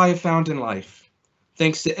abundance I have found in life,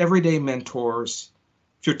 thanks to everyday mentors,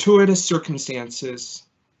 fortuitous circumstances,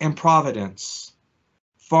 and providence,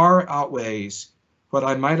 far outweighs what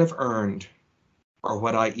I might have earned or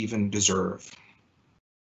what I even deserve.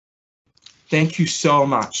 Thank you so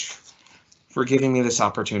much for giving me this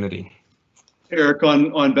opportunity. Eric,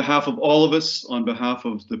 on behalf of all of us, on behalf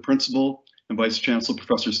of the Principal and Vice-Chancellor,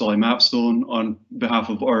 Professor Sally Mapstone, on behalf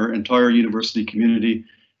of our entire university community,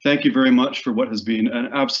 thank you very much for what has been an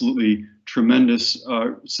absolutely tremendous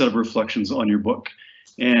set of reflections on your book.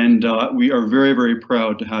 And we are very, very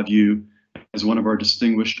proud to have you as one of our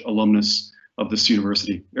distinguished alumnus of this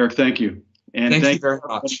university. Eric, thank you. And thank you very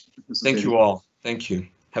much. Thank you all. Thank you.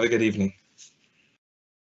 Have a good evening.